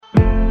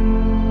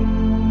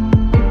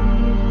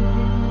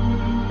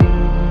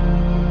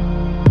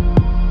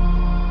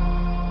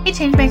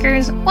Hey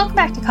Changemakers, welcome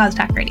back to Cause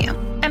Talk Radio.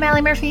 I'm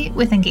Allie Murphy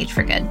with Engage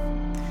for Good.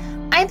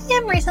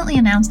 IBM recently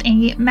announced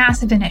a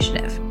massive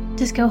initiative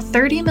to scale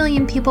 30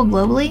 million people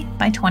globally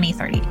by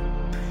 2030.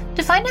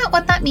 To find out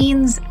what that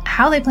means,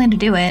 how they plan to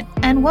do it,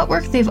 and what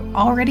work they've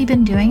already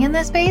been doing in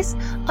this space,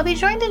 I'll be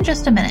joined in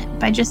just a minute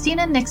by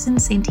Justina Nixon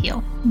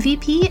Saintil,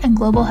 VP and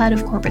Global Head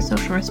of Corporate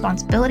Social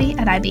Responsibility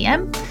at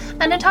IBM,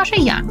 and Natasha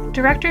Young,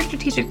 Director of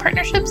Strategic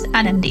Partnerships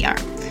at MDR,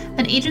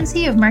 an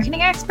agency of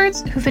marketing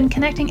experts who've been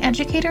connecting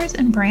educators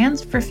and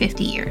brands for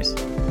 50 years.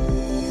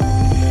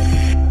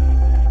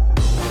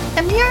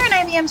 MDR and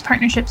IBM's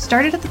partnership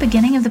started at the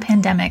beginning of the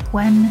pandemic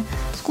when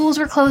schools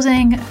were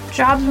closing,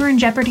 jobs were in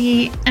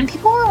jeopardy, and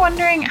people were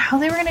wondering how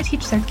they were going to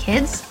teach their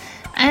kids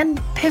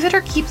and pivot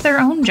or keep their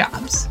own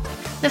jobs.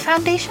 The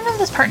foundation of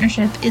this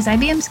partnership is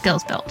IBM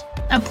Skills Build,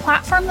 a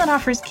platform that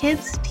offers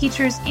kids,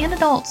 teachers, and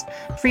adults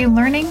free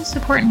learning,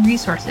 support, and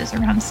resources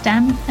around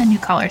STEM and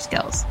new-collar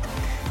skills.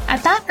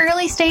 At that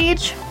early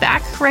stage,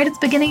 back right at the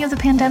beginning of the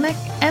pandemic,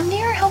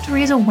 MDR helped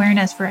raise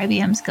awareness for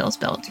IBM Skills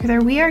Build through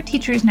their We Are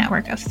Teachers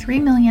network of 3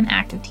 million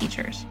active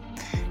teachers.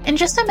 In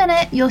just a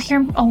minute, you'll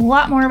hear a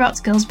lot more about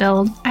Skills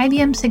Build,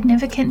 IBM's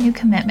significant new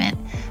commitment,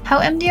 how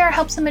MDR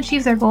helps them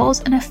achieve their goals,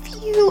 and a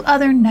few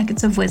other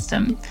nuggets of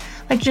wisdom,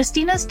 like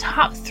Justina's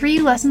top 3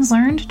 lessons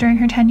learned during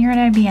her tenure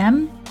at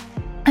IBM,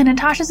 and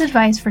Natasha's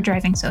advice for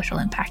driving social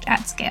impact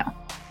at scale.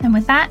 And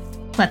with that,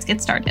 let's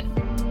get started.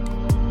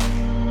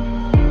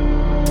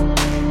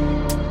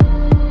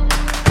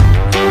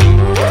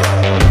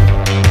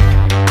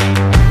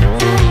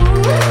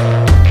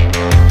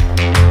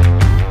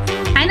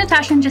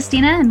 Natasha and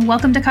Justina, and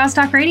welcome to Cause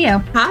Talk Radio.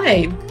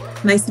 Hi,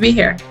 nice to be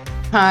here.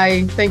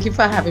 Hi, thank you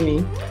for having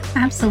me.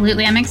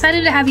 Absolutely. I'm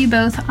excited to have you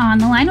both on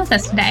the line with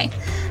us today.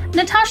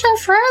 Natasha,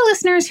 for our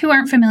listeners who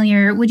aren't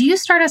familiar, would you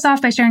start us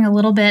off by sharing a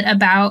little bit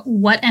about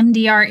what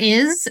MDR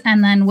is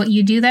and then what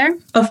you do there?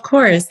 Of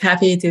course,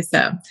 happy to do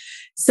so.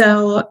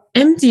 So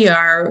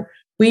MDR,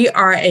 we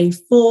are a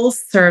full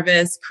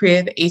service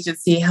creative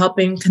agency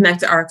helping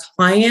connect our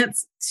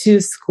clients to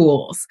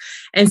schools.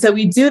 And so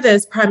we do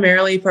this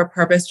primarily for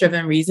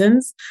purpose-driven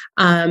reasons.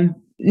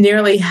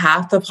 Nearly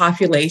half the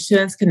population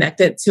is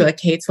connected to a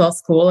K-12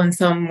 school in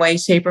some way,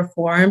 shape, or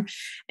form.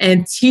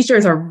 And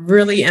teachers are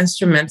really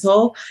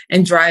instrumental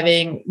in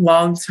driving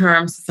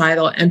long-term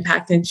societal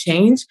impact and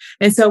change.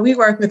 And so we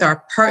work with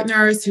our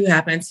partners who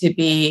happen to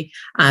be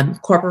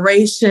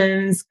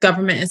corporations,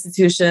 government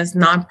institutions,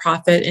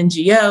 nonprofit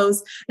NGOs,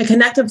 and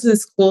connect them to the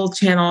school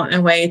channel in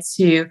a way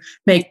to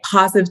make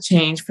positive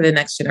change for the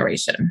next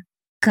generation.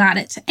 Got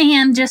it.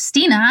 And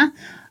Justina,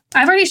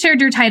 I've already shared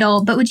your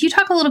title, but would you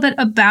talk a little bit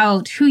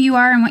about who you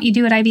are and what you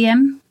do at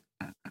IBM?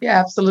 Yeah,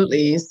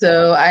 absolutely.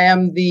 So I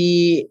am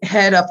the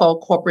head of our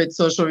corporate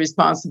social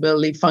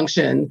responsibility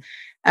function.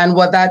 And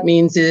what that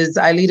means is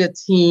I lead a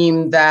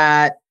team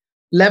that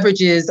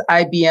leverages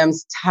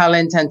IBM's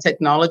talent and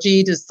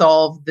technology to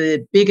solve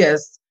the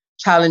biggest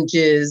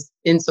challenges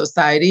in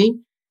society.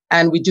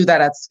 And we do that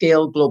at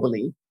scale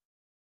globally.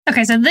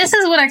 Okay, so this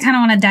is what I kind of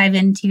want to dive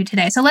into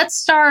today. So let's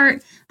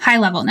start high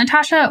level.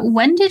 Natasha,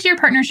 when did your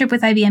partnership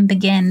with IBM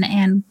begin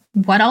and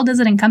what all does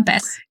it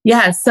encompass?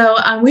 Yeah, so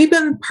we've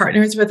been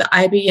partners with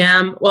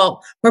IBM.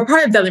 Well, we're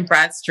part of Dun &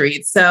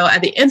 Bradstreet. So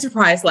at the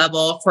enterprise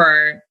level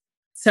for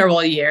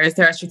several years,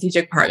 they're a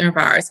strategic partner of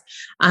ours.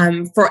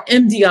 For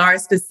MDR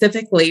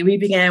specifically, we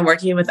began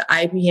working with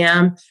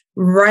IBM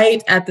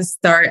right at the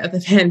start of the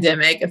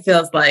pandemic. It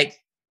feels like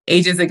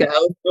ages ago,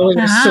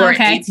 really short,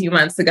 18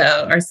 months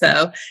ago or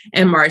so,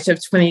 in March of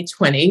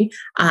 2020,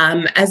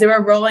 as they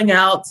were rolling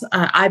out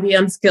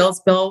IBM Skills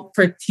Build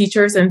for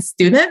teachers and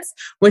students,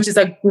 which is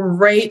a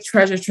great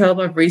treasure trove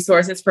of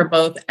resources for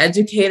both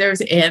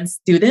educators and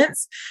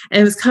students.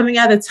 And it was coming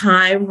at a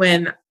time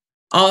when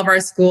all of our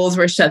schools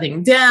were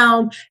shutting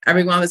down,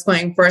 everyone was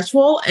going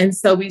virtual. And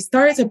so we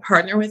started to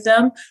partner with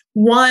them,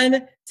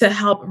 one, to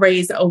help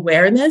raise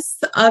awareness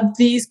of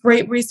these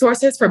great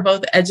resources for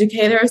both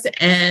educators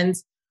and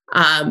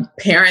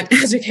parent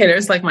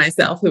educators like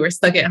myself who were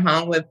stuck at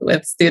home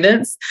with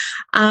students.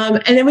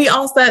 And then we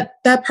also,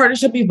 that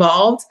partnership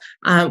evolved.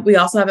 We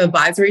also have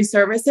advisory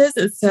services.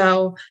 And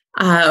so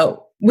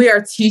We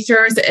Are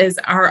Teachers is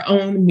our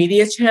own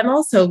media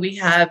channel. So we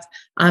have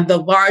the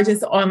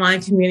largest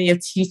online community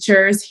of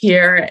teachers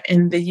here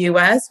in the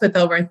US with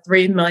over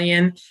 3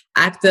 million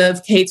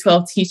active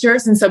K-12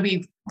 teachers. And so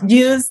we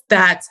use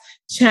that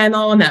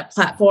channel and that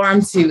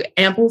platform to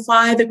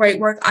amplify the great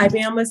work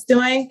IBM is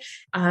doing.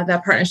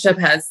 That partnership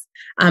has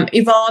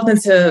evolved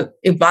into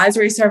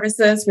advisory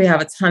services. We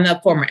have a ton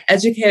of former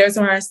educators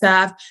on our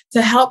staff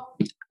to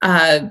help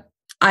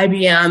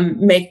IBM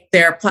make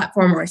their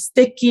platform more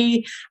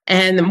sticky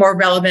and more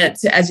relevant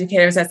to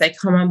educators as they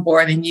come on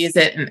board and use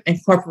it and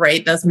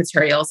incorporate those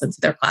materials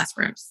into their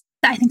classrooms.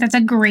 I think that's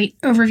a great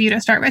overview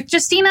to start with.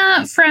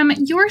 Justina, from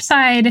your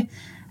side,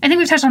 I think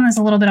we've touched on this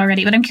a little bit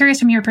already, but I'm curious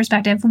from your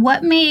perspective,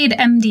 what made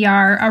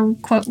MDR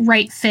a, quote,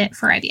 right fit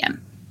for IBM?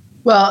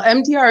 Well,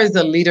 MDR is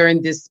a leader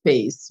in this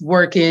space,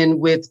 working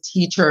with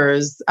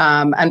teachers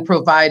and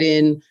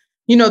providing,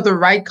 the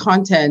right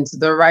content,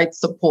 the right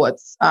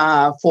supports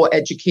for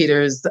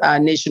educators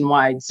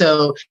nationwide.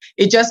 So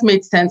it just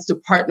made sense to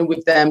partner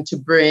with them to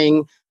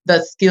bring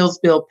the Skills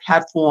Build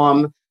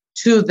platform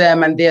to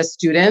them and their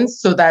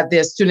students so that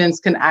their students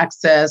can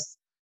access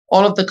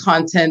all of the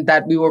content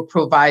that we were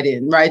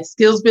providing, right?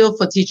 Skills Build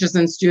for teachers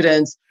and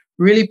students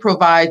really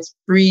provides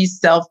free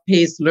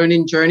self-paced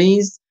learning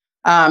journeys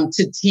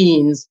to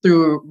teens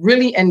through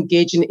really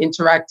engaging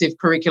interactive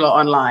curricula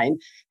online.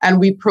 And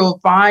we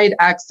provide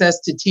access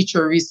to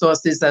teacher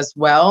resources as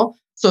well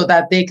so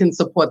that they can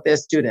support their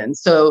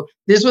students. So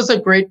this was a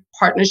great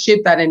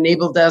partnership that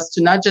enabled us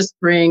to not just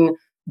bring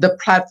the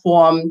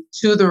platform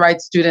to the right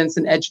students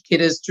and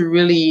educators to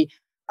really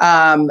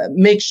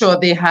make sure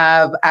they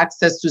have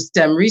access to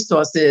STEM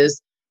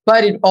resources,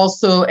 but it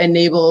also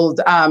enabled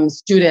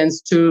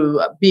students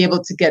to be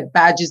able to get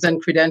badges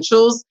and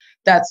credentials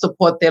that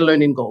support their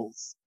learning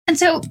goals. And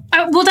so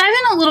we'll dive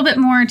in a little bit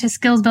more to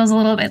Skills Builds a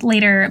little bit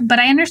later, but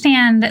I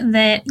understand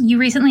that you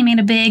recently made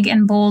a big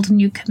and bold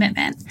new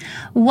commitment.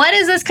 What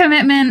is this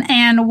commitment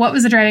and what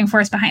was the driving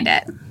force behind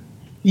it?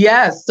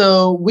 Yes,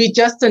 so we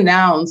just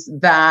announced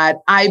that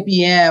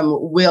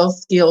IBM will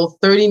skill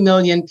 30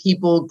 million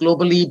people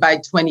globally by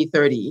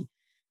 2030.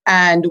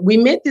 And we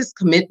made this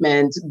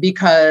commitment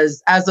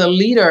because as a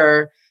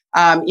leader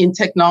in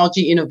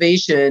technology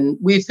innovation,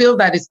 we feel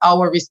that it's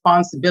our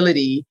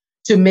responsibility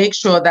to make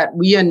sure that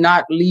we are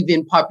not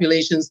leaving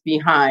populations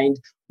behind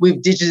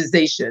with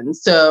digitization.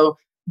 So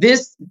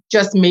this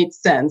just made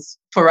sense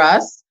for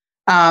us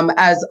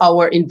as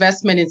our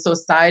investment in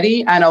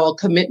society and our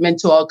commitment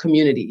to our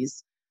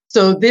communities.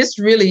 So this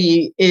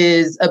really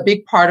is a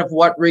big part of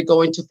what we're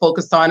going to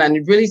focus on, and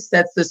it really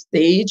sets the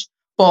stage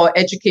for our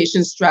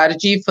education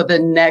strategy for the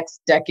next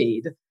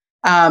decade.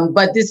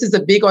 But this is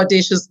a big,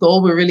 audacious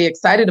goal we're really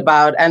excited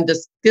about, and the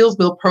Skills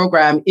Build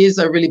program is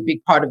a really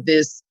big part of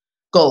this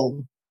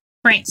goal.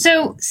 Right.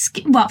 So,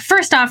 well,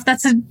 first off,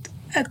 that's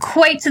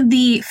quite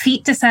the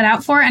feat to set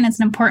out for, and it's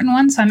an important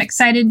one. So I'm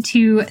excited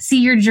to see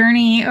your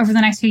journey over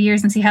the next few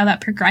years and see how that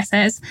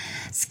progresses.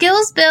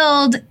 Skills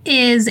Build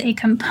is a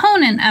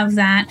component of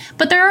that,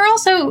 but there are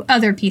also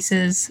other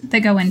pieces that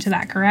go into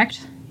that,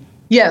 correct?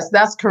 Yes,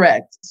 that's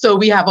correct. So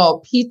we have our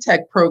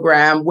P-Tech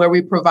program where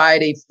we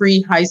provide a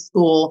free high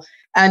school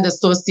and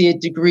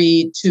associate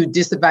degree to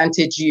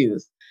disadvantaged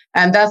youth.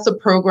 And that's a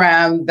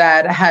program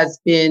that has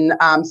been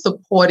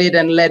supported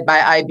and led by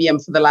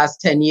IBM for the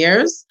last 10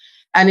 years.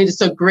 And it is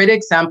a great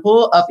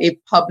example of a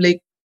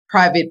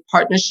public-private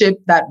partnership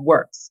that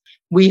works.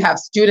 We have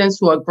students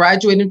who are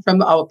graduating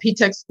from our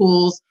P-Tech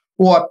schools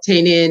who are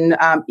obtaining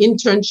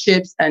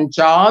internships and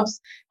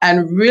jobs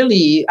and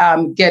really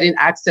getting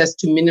access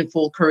to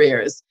meaningful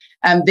careers.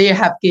 And they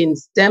have gained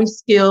STEM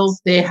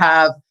skills. They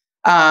have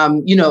have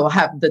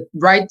the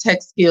right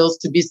tech skills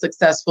to be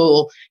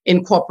successful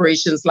in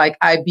corporations like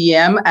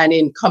IBM and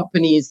in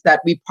companies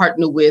that we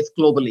partner with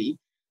globally.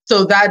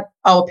 So that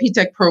our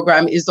P-Tech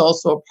program is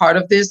also a part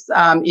of this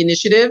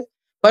initiative.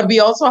 But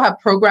we also have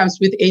programs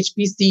with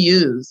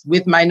HBCUs,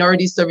 with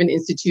minority serving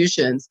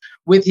institutions,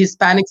 with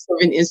Hispanic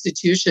serving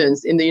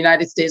institutions in the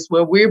United States,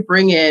 where we're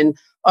bringing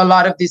a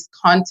lot of this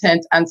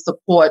content and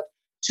support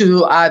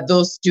to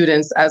those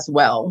students as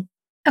well.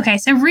 Okay,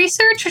 so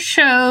research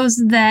shows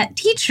that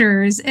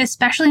teachers,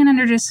 especially in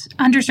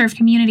underserved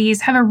communities,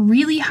 have a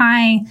really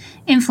high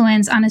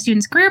influence on a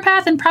student's career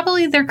path and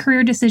probably their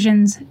career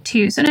decisions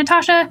too. So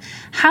Natasha,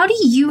 how do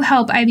you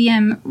help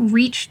IBM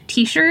reach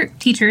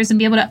teachers and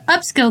be able to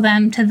upskill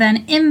them to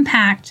then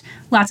impact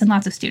lots and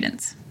lots of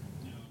students?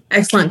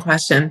 Excellent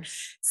question.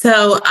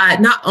 So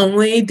not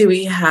only do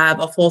we have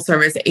a full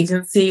service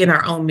agency and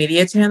our own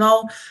media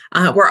channel,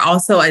 we're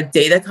also a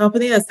data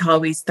company. That's how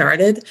we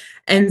started.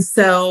 And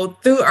so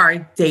through our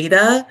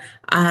data,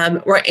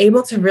 we're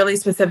able to really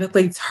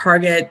specifically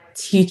target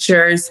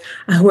teachers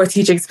who are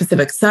teaching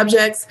specific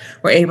subjects.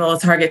 We're able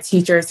to target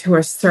teachers who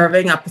are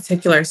serving a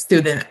particular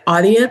student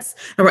audience.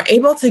 And we're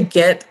able to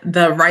get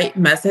the right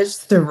message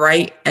to the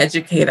right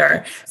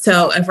educator.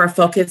 So if we're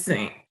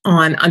focusing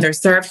on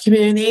underserved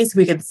communities,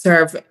 we can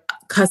serve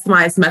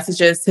customized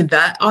messages to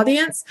that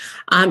audience.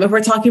 If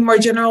we're talking more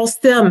general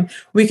STEM,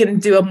 we can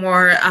do a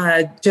more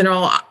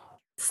general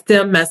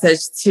STEM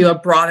message to a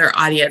broader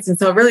audience. And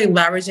so really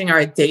leveraging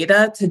our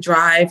data to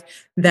drive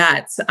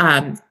that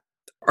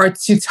or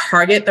to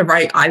target the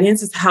right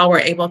audience is how we're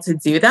able to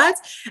do that.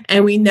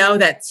 And we know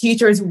that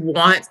teachers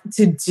want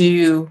to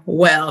do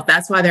well.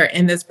 That's why they're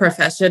in this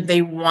profession.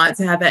 They want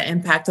to have that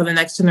impact on the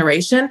next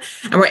generation.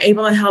 And we're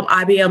able to help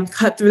IBM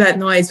cut through that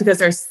noise because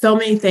there's so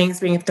many things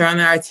being thrown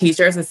at our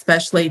teachers,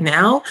 especially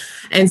now.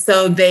 And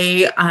so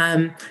they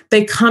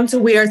come to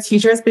We Are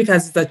Teachers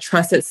because it's a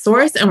trusted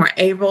source, and we're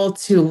able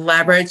to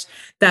leverage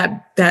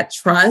that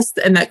trust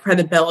and that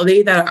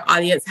credibility that our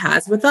audience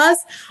has with us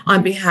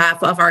on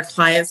behalf of our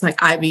clients like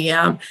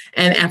IBM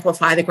and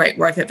amplify the great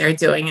work that they're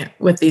doing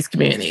with these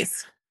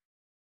communities.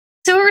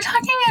 So what we're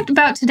talking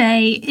about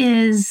today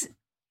is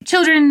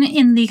children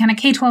in the kind of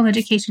K-12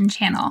 education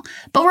channel,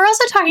 but we're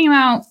also talking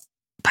about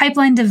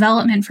pipeline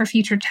development for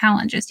future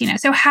challenges.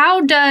 So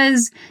how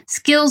does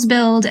Skills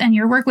Build and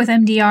your work with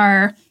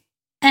MDR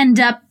end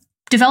up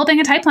developing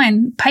a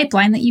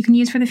pipeline that you can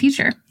use for the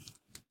future?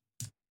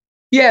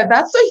 Yeah,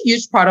 that's a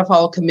huge part of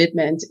our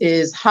commitment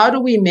is how do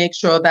we make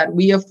sure that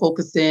we are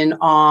focusing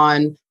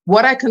on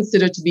what I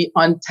consider to be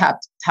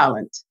untapped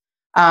talent.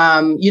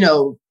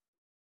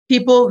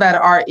 People that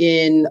are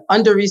in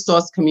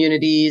under-resourced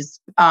communities,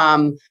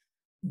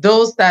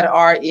 those that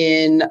are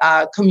in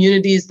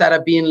communities that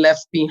are being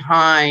left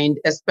behind,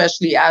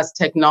 especially as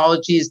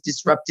technology is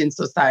disrupting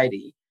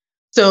society.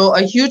 So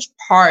a huge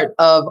part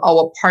of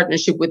our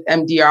partnership with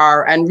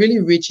MDR and really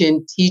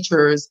reaching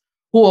teachers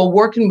who are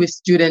working with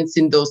students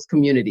in those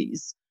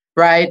communities,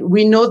 right?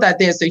 We know that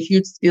there's a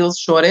huge skills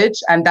shortage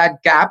and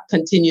that gap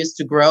continues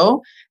to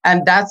grow,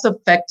 and that's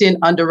affecting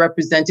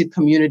underrepresented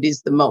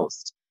communities the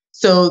most.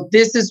 So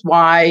this is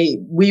why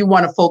we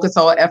want to focus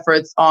our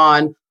efforts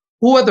on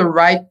who are the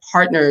right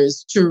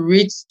partners to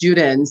reach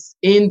students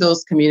in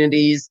those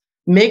communities,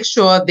 make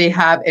sure they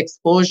have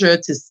exposure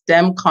to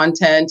STEM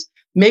content,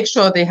 make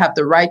sure they have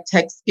the right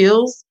tech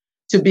skills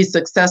to be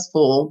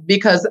successful.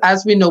 Because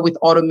as we know with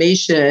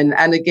automation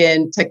and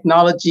again,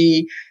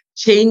 technology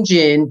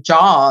changing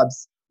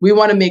jobs, we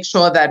want to make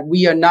sure that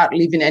we are not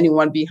leaving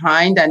anyone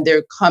behind and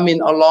they're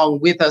coming along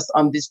with us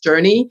on this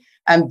journey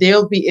and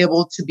they'll be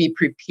able to be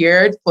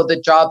prepared for the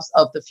jobs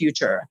of the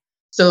future.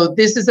 So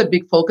this is a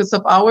big focus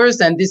of ours.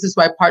 And this is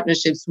why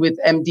partnerships with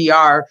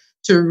MDR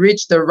to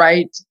reach the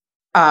right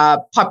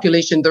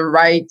population, the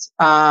right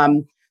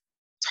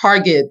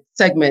target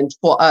segment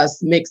for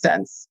us makes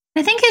sense.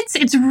 I think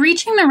it's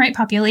reaching the right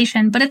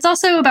population, but it's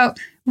also about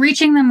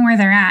reaching them where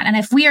they're at. And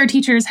if We Are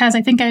Teachers has,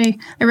 I think I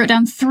wrote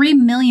down 3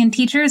 million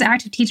teachers,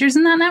 active teachers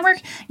in that network,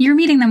 you're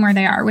meeting them where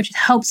they are, which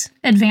helps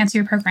advance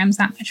your programs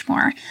that much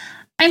more.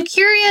 I'm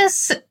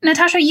curious,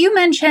 Natasha, you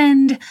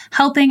mentioned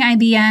helping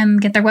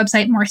IBM get their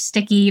website more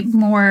sticky,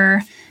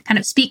 more kind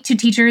of speak to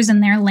teachers in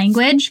their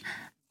language.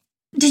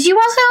 Did you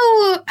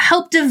also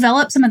help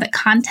develop some of the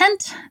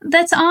content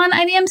that's on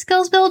IBM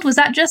Skills Build? Was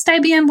that just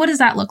IBM? What does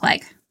that look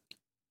like?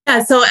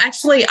 Yeah, so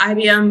actually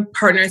IBM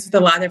partners with a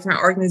lot of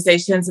different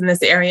organizations in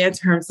this area in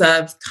terms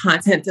of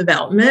content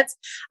development.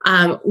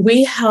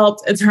 We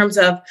helped in terms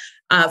of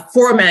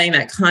formatting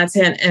that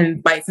content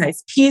in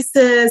bite-sized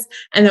pieces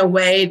in a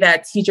way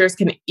that teachers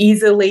can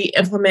easily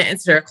implement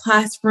into their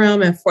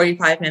classroom in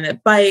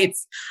 45-minute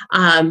bites,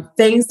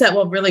 things that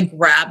will really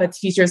grab a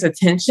teacher's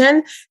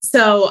attention.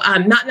 So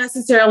not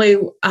necessarily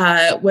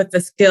with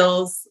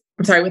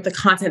the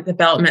content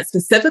development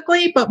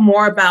specifically, but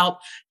more about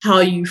how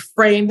you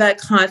frame that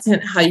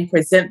content, how you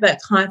present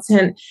that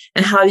content,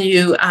 and how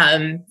you,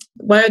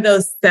 what are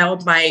those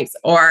sound bites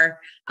or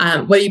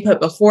what do you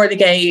put before the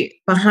gate,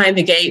 behind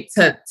the gate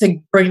to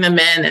bring them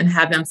in and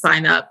have them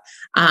sign up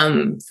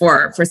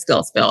for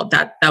Skills Build.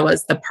 That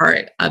was the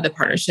part of the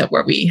partnership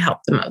where we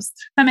helped the most.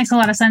 That makes a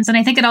lot of sense. And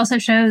I think it also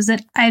shows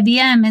that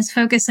IBM is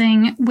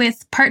focusing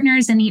with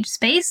partners in each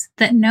space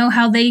that know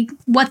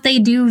what they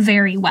do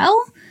very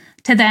well,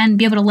 to then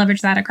be able to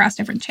leverage that across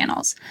different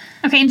channels.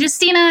 Okay, and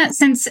Justina,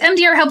 since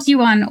MDR helps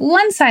you on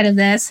one side of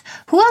this,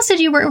 who else did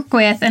you work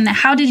with and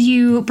how did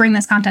you bring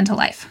this content to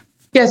life?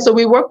 Yeah, so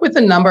we work with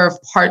a number of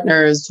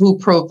partners who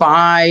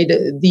provide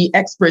the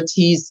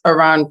expertise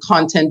around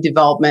content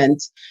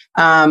development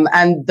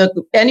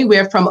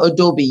anywhere from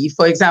Adobe.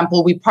 For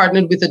example, we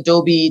partnered with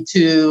Adobe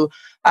to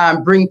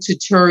bring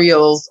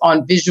tutorials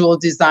on visual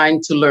design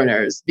to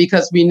learners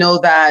because we know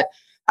that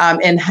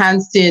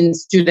enhancing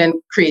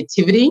student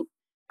creativity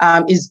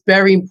is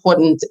very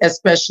important,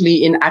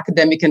 especially in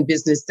academic and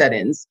business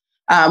settings.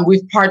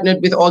 We've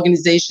partnered with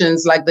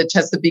organizations like the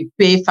Chesapeake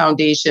Bay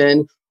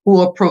Foundation, who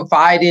are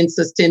providing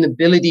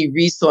sustainability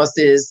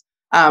resources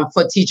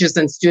for teachers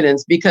and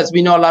students, because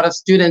we know a lot of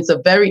students are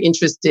very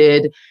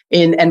interested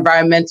in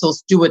environmental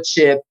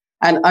stewardship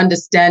and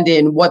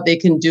understanding what they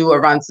can do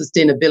around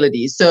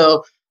sustainability.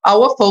 So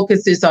our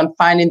focus is on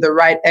finding the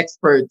right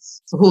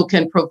experts who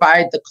can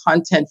provide the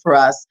content for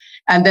us.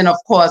 And then, of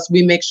course,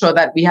 we make sure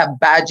that we have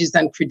badges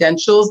and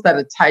credentials that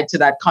are tied to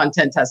that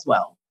content as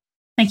well.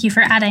 Thank you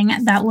for adding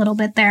that little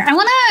bit there. I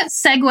want to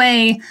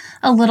segue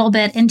a little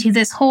bit into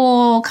this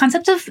whole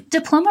concept of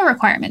diploma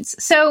requirements.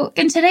 So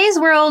in today's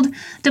world,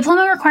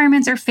 diploma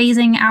requirements are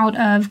phasing out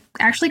of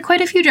actually quite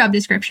a few job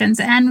descriptions,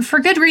 and for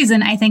good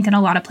reason, I think, in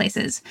a lot of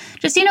places.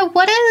 Justina,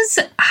 what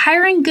does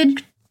hiring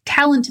good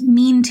talent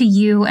mean to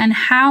you, and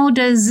how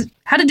do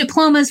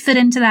diplomas fit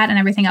into that and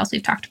everything else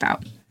we've talked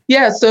about?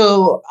 Yeah,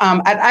 so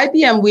at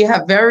IBM, we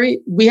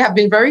have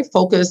been very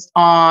focused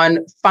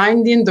on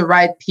finding the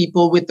right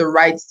people with the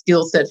right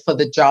skill set for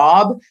the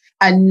job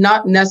and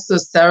not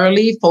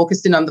necessarily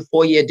focusing on the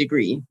 4-year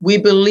degree. We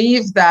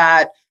believe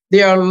that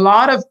there are a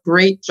lot of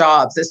great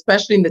jobs,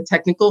 especially in the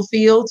technical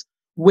field,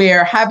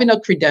 where having a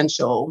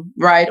credential,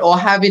 right, or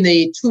having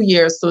a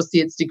 2-year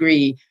associate's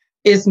degree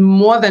is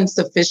more than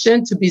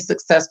sufficient to be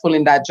successful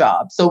in that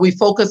job. So we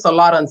focus a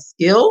lot on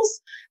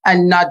skills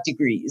and not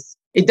degrees.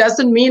 It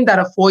doesn't mean that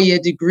a 4-year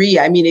degree,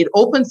 it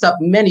opens up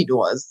many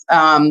doors,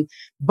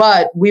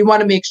 but we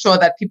want to make sure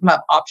that people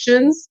have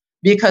options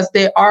because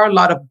there are a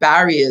lot of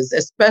barriers,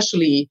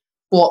 especially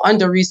for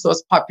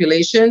under-resourced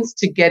populations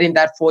to get in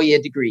that 4-year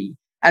degree.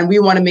 And we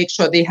want to make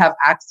sure they have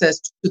access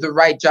to the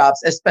right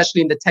jobs,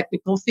 especially in the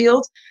technical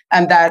field,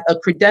 and that a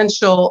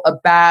credential, a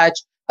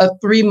badge, a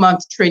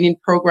 3-month training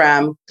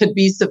program could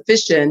be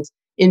sufficient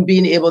in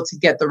being able to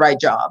get the right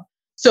job.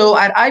 So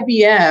at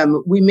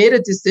IBM, we made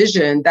a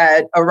decision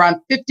that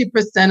around 50%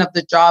 of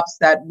the jobs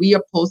that we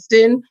are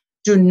posting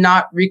do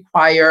not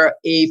require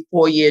a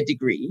 4-year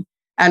degree.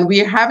 And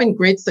we are having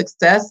great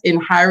success in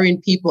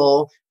hiring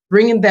people,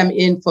 bringing them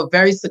in for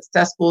very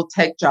successful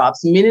tech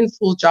jobs,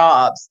 meaningful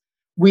jobs,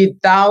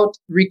 without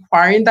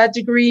requiring that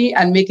degree,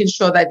 and making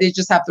sure that they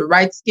just have the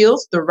right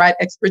skills, the right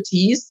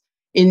expertise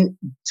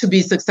to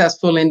be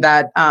successful in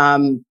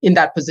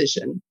that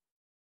position.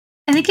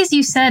 I think, as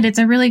you said, it's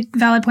a really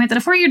valid point that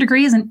a 4-year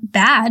degree isn't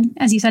bad.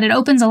 As you said, it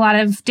opens a lot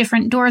of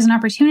different doors and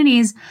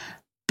opportunities,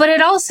 but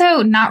it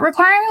also, not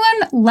requiring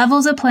one,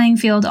 levels the playing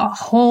field a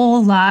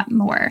whole lot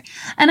more.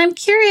 And I'm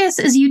curious,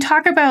 as you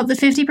talk about the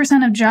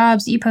 50% of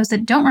jobs that you post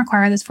that don't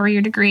require this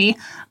 4-year degree,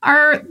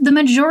 are the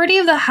majority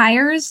of the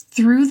hires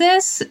through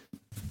this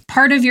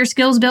part of your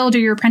skills build or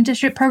your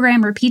apprenticeship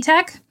program or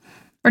PTech,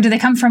 or do they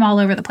come from all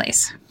over the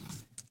place?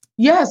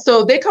 Yeah,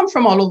 so they come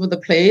from all over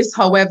the place.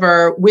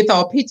 However, with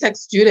our PTech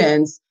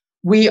students,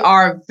 we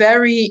are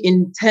very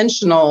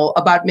intentional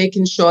about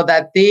making sure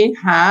that they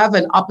have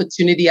an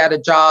opportunity at a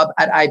job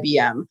at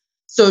IBM.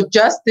 So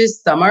just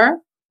this summer,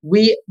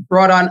 we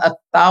brought on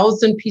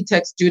 1,000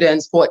 PTech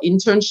students for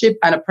internship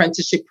and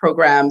apprenticeship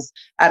programs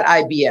at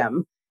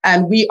IBM.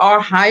 And we are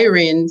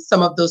hiring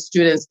some of those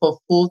students for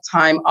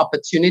full-time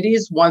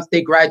opportunities once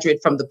they graduate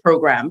from the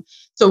program.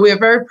 So we're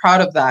very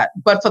proud of that.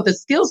 But for the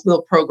Skills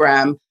Build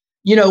program,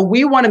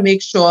 we want to make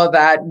sure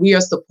that we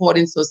are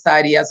supporting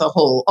society as a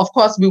whole. Of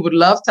course, we would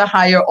love to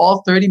hire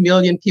all 30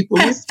 million people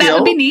with skills. That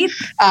would be neat.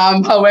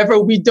 However,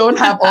 we don't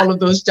have all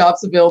of those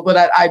jobs available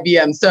at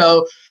IBM.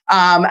 So,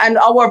 and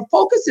our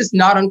focus is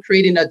not on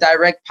creating a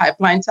direct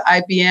pipeline to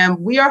IBM.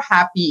 We are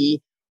happy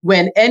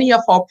when any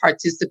of our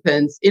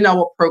participants in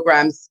our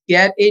programs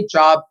get a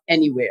job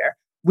anywhere.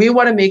 We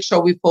want to make sure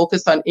we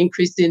focus on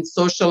increasing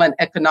social and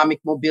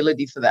economic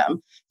mobility for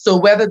them. So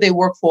whether they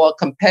work for a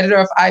competitor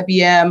of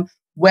IBM,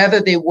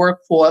 whether they work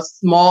for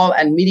small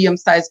and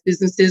medium-sized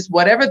businesses,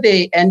 whatever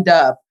they end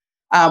up,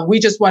 we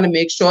just want to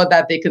make sure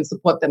that they can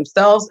support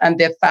themselves and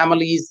their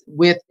families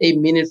with a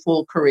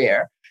meaningful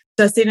career.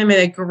 Justina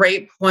made a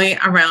great point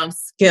around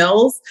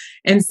skills.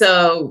 And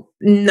so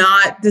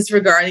not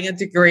disregarding a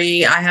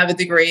degree. I have a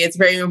degree.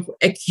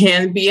 It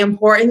can be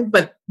important,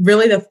 but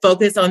really the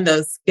focus on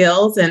those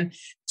skills and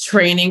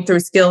training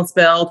through Skills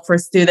Build for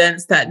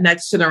students, that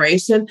next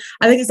generation.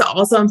 I think it's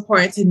also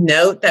important to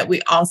note that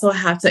we also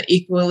have to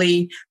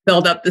equally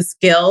build up the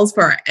skills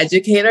for our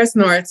educators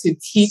in order to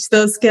teach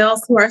those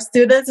skills to our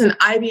students. And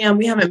IBM,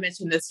 we haven't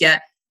mentioned this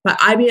yet, but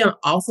IBM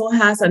also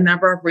has a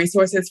number of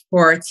resources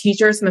for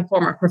teachers in the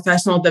form of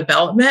professional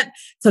development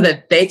so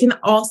that they can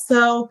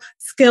also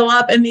skill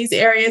up in these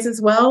areas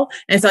as well.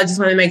 And so I just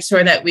want to make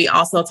sure that we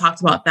also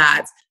talked about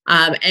that.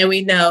 And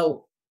we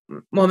know,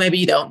 well, maybe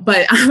you don't,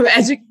 but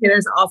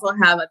educators also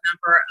have a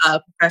number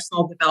of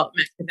professional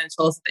development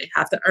credentials that they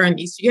have to earn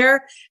each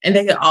year. And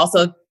they can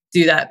also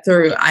do that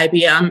through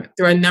IBM,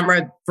 through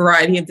a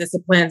variety of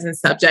disciplines and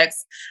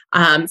subjects.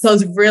 So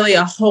it's really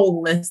a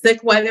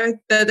holistic way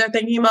they're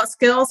thinking about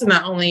skills, and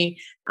not only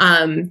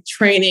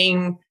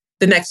training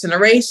the next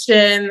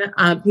generation,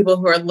 people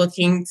who are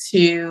looking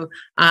to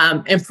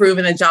improve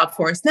in the job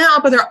force now,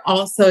 but they're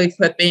also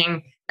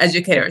equipping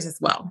educators as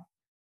well.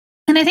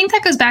 And I think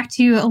that goes back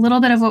to a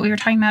little bit of what we were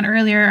talking about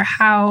earlier,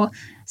 how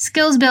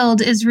Skills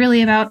Build is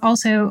really about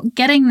also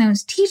getting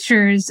those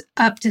teachers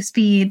up to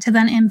speed to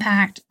then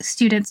impact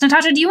students.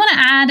 Natasha, do you want to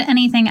add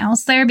anything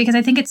else there? Because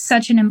I think it's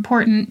such an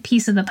important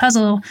piece of the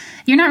puzzle.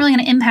 You're not really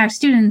going to impact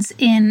students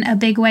in a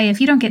big way if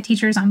you don't get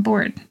teachers on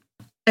board.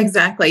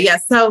 Exactly.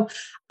 Yes. So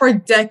for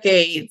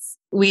decades,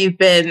 we've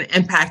been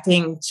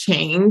impacting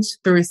change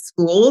through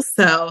schools.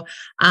 So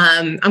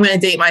I'm going to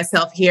date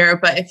myself here,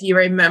 but if you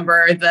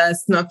remember the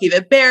Smokey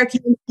the Bear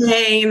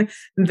campaign,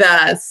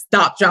 the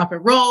Stop, Drop,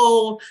 and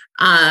Roll,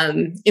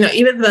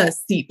 even the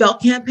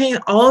seatbelt campaign,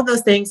 all of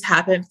those things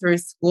happen through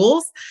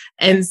schools.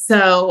 And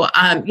so,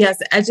 yes,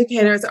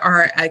 educators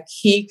are a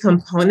key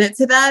component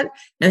to that,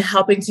 and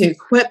helping to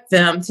equip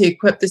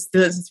the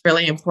students is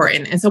really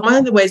important. And so one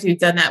of the ways we've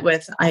done that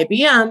with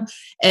IBM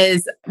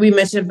is, we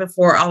mentioned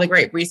before, all the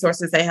great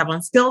resources they have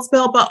on Skills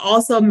Build, but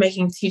also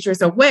making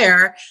teachers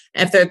aware,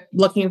 if they're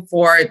looking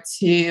forward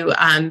to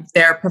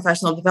their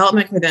professional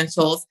development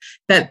credentials,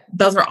 that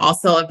those are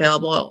also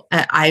available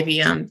at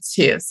IBM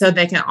too. So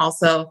they can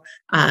also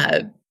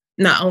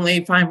not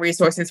only find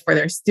resources for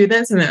their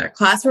students in their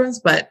classrooms,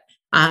 but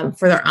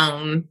for their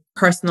own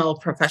personal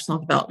professional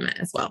development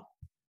as well.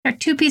 There are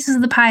two pieces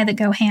of the pie that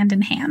go hand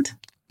in hand.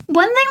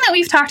 One thing that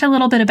we've talked a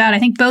little bit about, I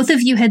think both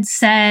of you had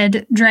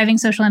said driving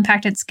social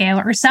impact at scale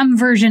or some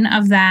version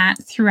of that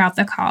throughout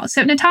the call.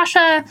 So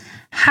Natasha,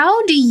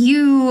 how do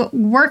you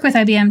work with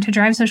IBM to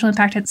drive social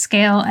impact at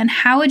scale? And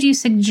how would you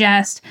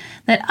suggest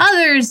that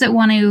others that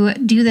want to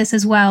do this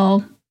as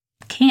well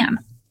can?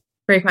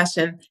 Great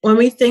question. When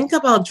we think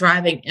about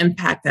driving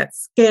impact at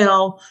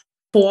scale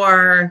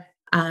for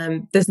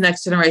this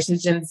next generation,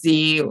 Gen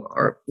Z,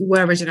 or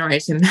whatever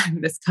generation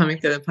that's coming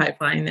through the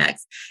pipeline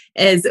next,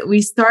 is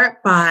we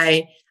start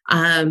by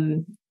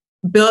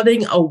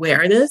building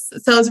awareness.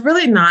 So it's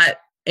really not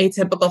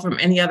atypical from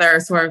any other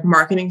sort of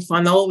marketing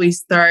funnel. We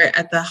start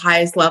at the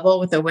highest level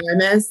with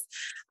awareness,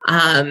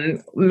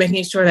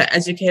 making sure that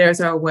educators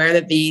are aware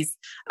that these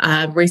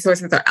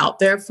resources are out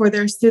there for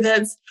their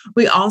students.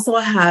 We also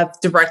have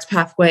direct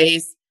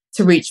pathways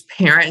to reach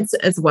parents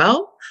as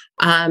well.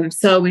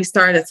 So we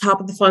start at the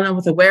top of the funnel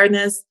with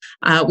awareness.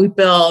 We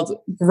build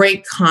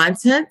great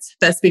content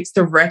that speaks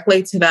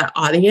directly to that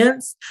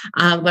audience,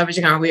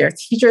 leveraging our We Are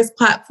Teachers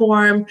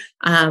platform.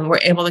 We're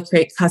able to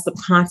create custom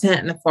content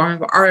in the form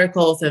of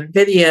articles and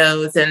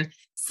videos and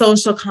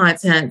social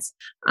content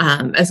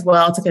as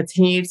well to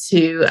continue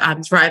to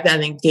drive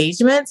that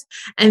engagement.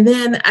 And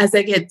then as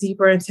they get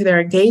deeper into their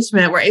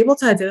engagement, we're able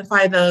to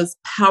identify those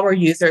power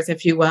users,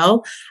 if you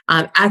will,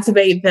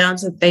 activate them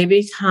so that they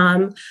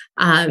become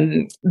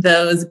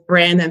those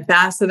brand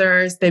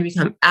ambassadors, they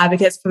become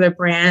advocates for their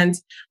brand.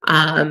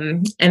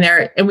 And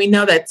we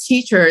know that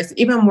teachers,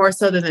 even more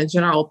so than the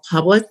general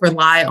public,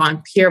 rely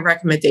on peer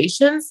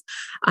recommendations.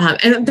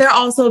 And they're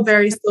also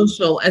very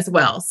social as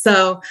well.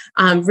 So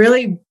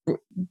really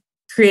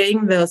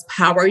creating those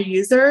power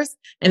users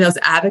and those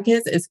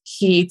advocates is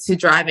key to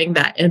driving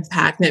that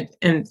impact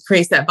and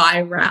creates that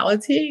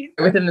virality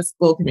within the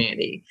school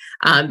community.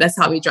 That's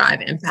how we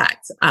drive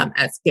impact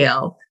at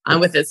scale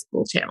within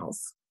school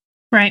channels.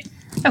 Right.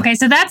 Okay.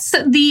 So that's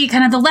the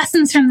kind of the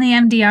lessons from the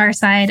MDR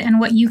side and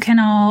what you can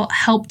all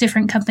help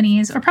different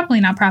companies, or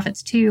probably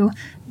nonprofits too,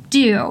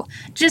 do.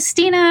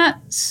 Justina,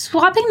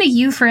 swapping to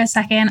you for a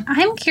second,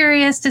 I'm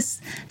curious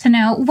to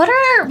know what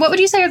would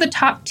you say are the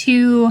top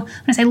two, when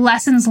I say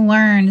lessons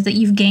learned that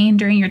you've gained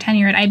during your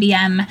tenure at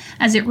IBM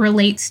as it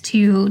relates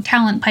to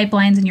talent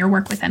pipelines and your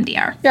work with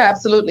MDR? Yeah,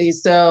 absolutely.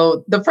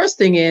 So the first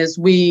thing is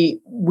we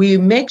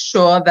make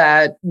sure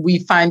that we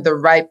find the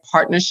right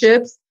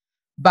partnerships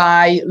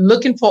by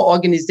looking for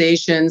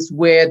organizations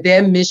where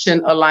their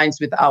mission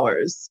aligns with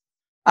ours.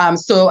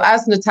 So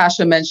as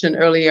Natasha mentioned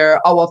earlier,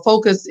 our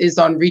focus is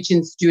on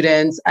reaching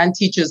students and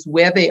teachers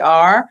where they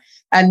are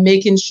and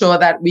making sure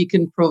that we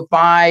can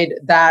provide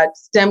that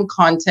STEM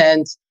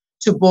content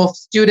to both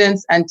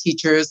students and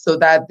teachers so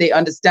that they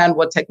understand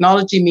what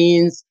technology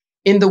means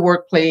in the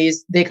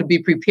workplace. They could be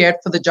prepared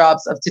for the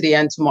jobs of today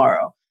and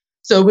tomorrow.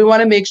 So we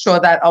want to make sure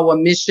that our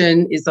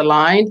mission is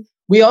aligned.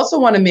 We also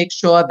want to make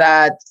sure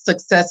that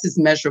success is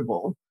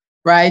measurable,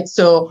 right?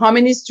 So how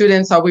many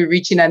students are we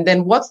reaching? And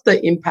then what's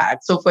the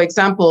impact? So for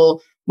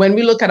example, when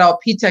we look at our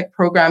P-TECH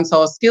programs,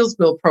 our Skills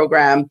Build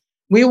program,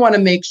 we want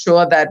to make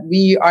sure that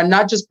we are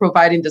not just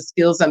providing the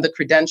skills and the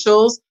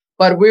credentials,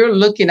 but we're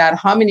looking at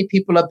how many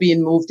people are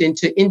being moved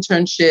into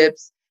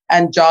internships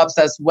and jobs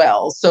as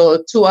well.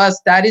 So to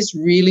us, that is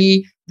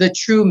really the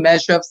true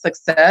measure of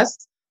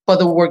success for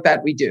the work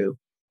that we do.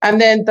 And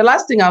then the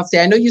last thing I'll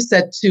say, I know you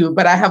said two,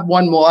 but I have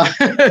one more.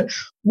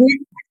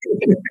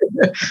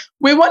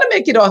 We want to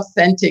make it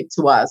authentic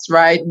to us,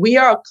 right? We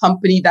are a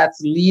company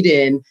that's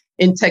leading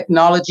in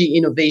technology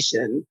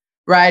innovation,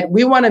 right?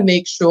 We want to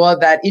make sure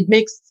that it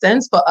makes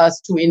sense for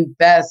us to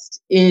invest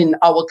in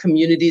our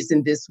communities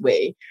in this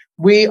way.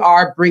 We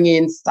are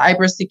bringing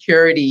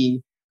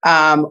cybersecurity,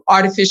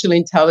 artificial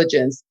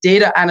intelligence,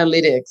 data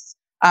analytics,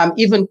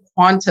 even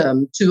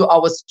quantum to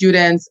our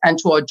students and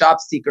to our job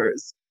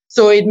seekers.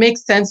 So it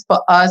makes sense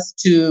for us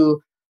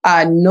to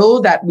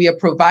know that we are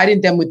providing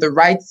them with the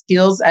right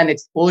skills and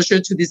exposure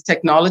to these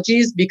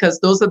technologies, because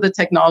those are the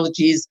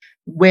technologies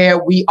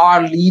where we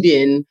are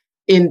leading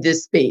in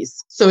this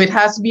space. So it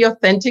has to be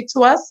authentic to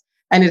us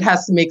and it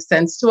has to make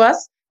sense to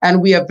us.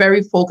 And we are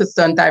very focused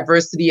on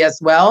diversity as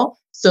well.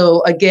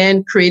 So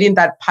again, creating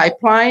that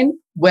pipeline,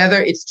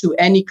 whether it's to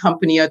any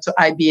company or to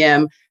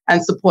IBM,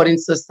 and supporting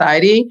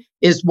society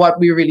is what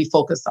we really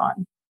focus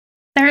on.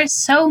 There is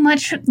so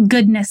much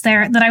goodness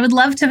there that I would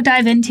love to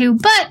dive into,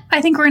 but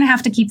I think we're going to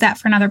have to keep that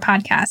for another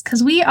podcast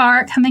because we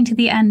are coming to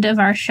the end of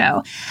our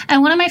show.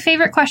 And one of my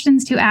favorite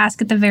questions to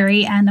ask at the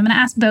very end, I'm going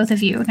to ask both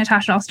of you.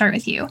 Natasha, I'll start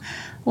with you.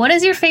 What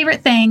is your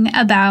favorite thing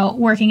about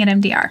working at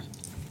MDR?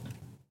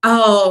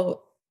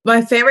 Oh,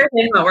 my favorite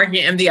thing about working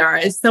at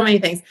MDR is so many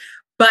things,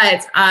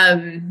 but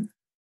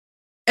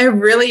it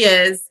really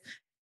is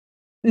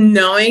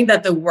knowing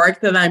that the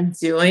work that I'm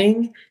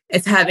doing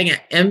is having an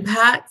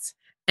impact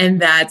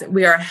and that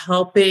we are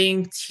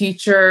helping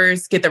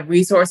teachers get the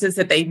resources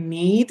that they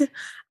need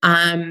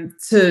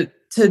to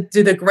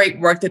do the great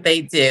work that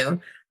they do.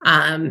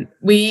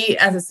 We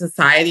as a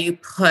society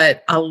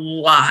put a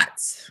lot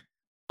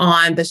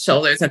on the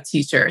shoulders of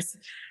teachers.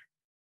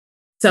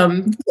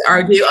 Some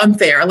argue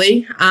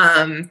unfairly.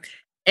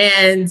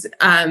 It's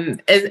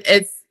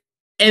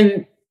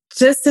And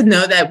just to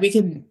know that we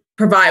can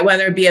provide,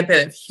 whether it be a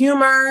bit of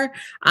humor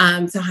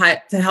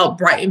to help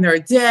brighten their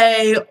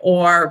day,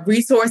 or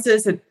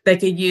resources that they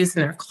could use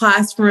in their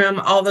classroom.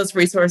 All those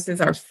resources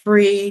are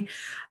free.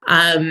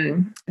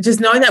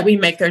 Just knowing that we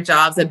make their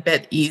jobs a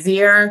bit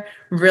easier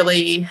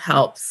really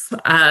helps.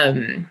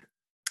 And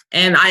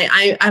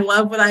I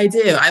love what I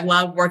do. I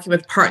love working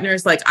with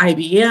partners like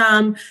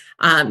IBM,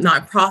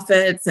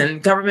 nonprofits,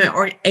 and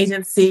government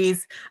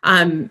agencies,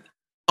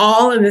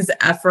 all in this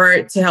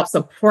effort to help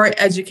support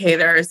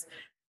educators,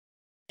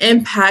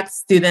 impact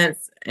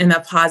students in a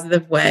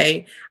positive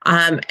way,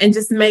 and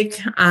just make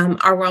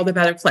our world a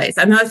better place.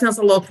 I know it sounds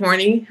a little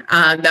corny.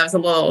 That was a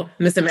little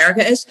Miss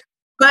America-ish,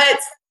 but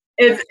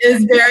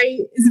it's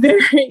very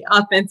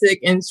authentic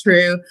and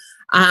true.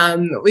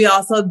 We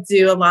also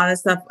do a lot of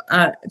stuff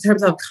in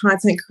terms of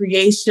content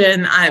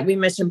creation. We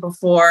mentioned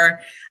before,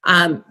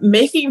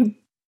 making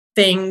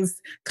things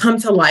come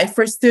to life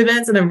for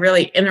students in a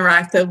really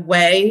interactive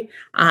way,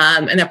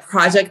 in a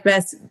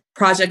project-based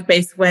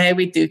way.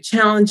 We do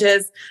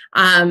challenges.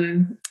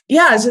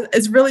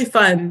 It's really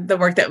fun, the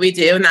work that we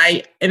do. And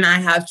I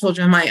have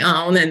children of my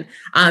own, and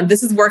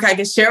this is work I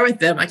can share with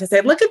them. I can say,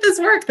 look at this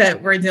work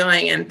that we're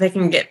doing, and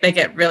they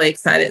get really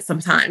excited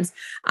sometimes.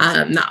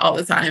 Not all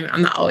the time.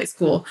 I'm not always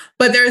cool,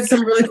 but there's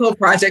some really cool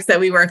projects that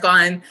we work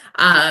on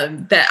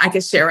that I can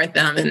share with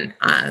them. And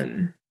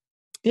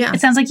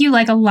it sounds like you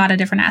like a lot of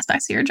different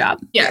aspects of your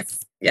job.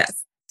 Yes.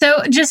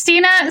 So,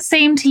 Justina,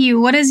 same to you.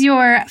 What is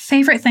your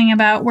favorite thing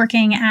about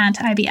working at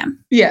IBM?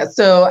 Yeah,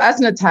 so as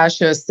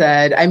Natasha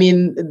said, I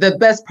mean, the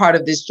best part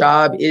of this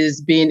job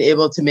is being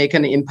able to make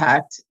an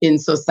impact in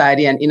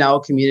society and in our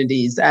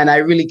communities. And I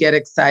really get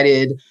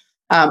excited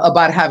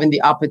about having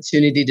the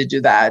opportunity to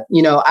do that.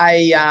 You know,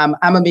 I'm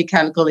a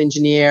mechanical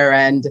engineer,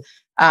 and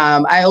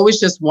I always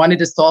just wanted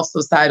to solve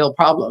societal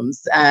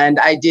problems. And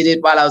I did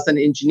it while I was an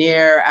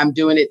engineer. I'm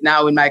doing it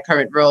now in my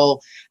current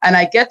role. And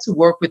I get to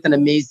work with an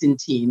amazing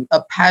team,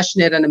 a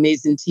passionate and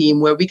amazing team,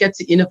 where we get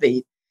to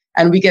innovate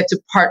and we get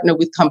to partner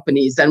with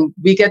companies and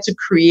we get to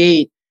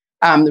create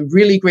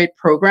really great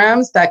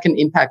programs that can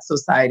impact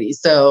society.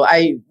 So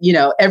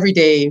every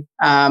day,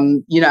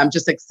 I'm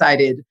just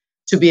excited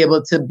to be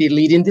able to be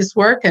leading this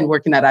work and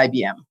working at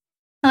IBM.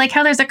 I like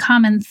how there's a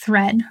common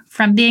thread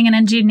from being an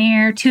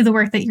engineer to the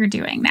work that you're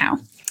doing now.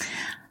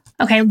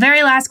 Okay,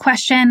 very last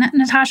question.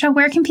 Natasha,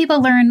 where can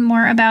people learn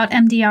more about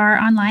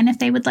MDR online if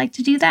they would like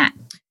to do that?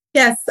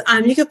 Yes,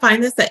 you can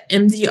find us at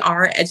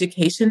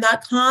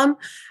mdreducation.com.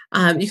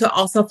 You can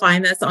also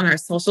find us on our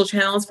social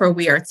channels for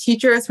We Are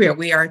Teachers.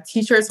 We are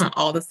Teachers on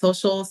all the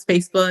socials,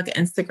 Facebook,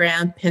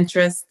 Instagram,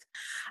 Pinterest.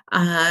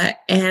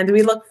 And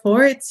we look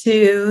forward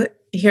to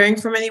hearing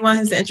from anyone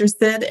who's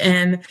interested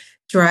in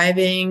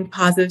driving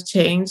positive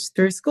change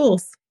through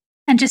schools.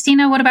 And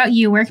Justina, what about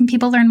you? Where can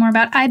people learn more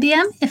about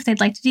IBM if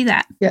they'd like to do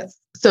that? Yes.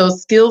 So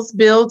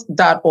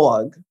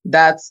skillsbuild.org.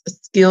 That's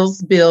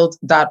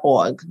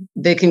skillsbuild.org.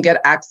 They can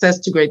get access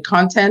to great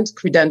content,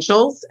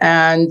 credentials,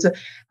 and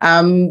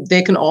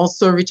they can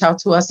also reach out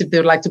to us if they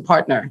would like to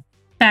partner.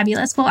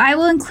 Fabulous. Well, I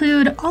will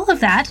include all of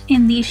that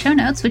in the show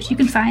notes, which you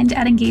can find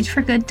at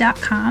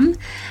engageforgood.com.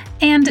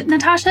 And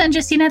Natasha and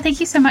Justina, thank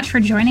you so much for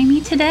joining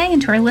me today,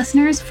 and to our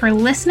listeners for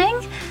listening.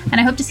 And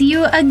I hope to see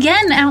you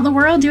again out in the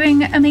world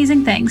doing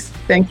amazing things.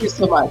 Thank you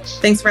so much.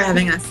 Thanks for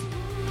having us.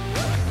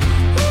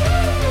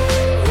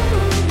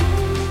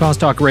 Cause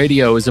Talk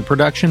Radio is a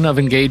production of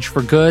Engage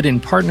for Good in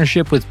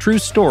partnership with True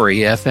Story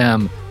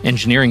FM.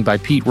 Engineering by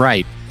Pete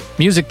Wright.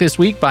 Music this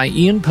week by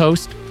Ian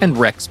Post and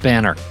Rex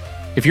Banner.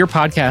 If your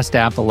podcast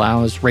app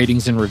allows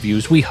ratings and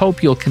reviews, we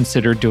hope you'll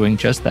consider doing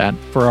just that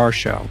for our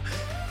show.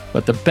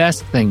 But the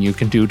best thing you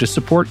can do to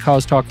support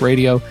Cause Talk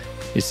Radio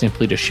is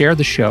simply to share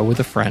the show with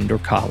a friend or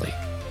colleague.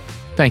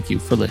 Thank you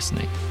for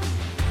listening.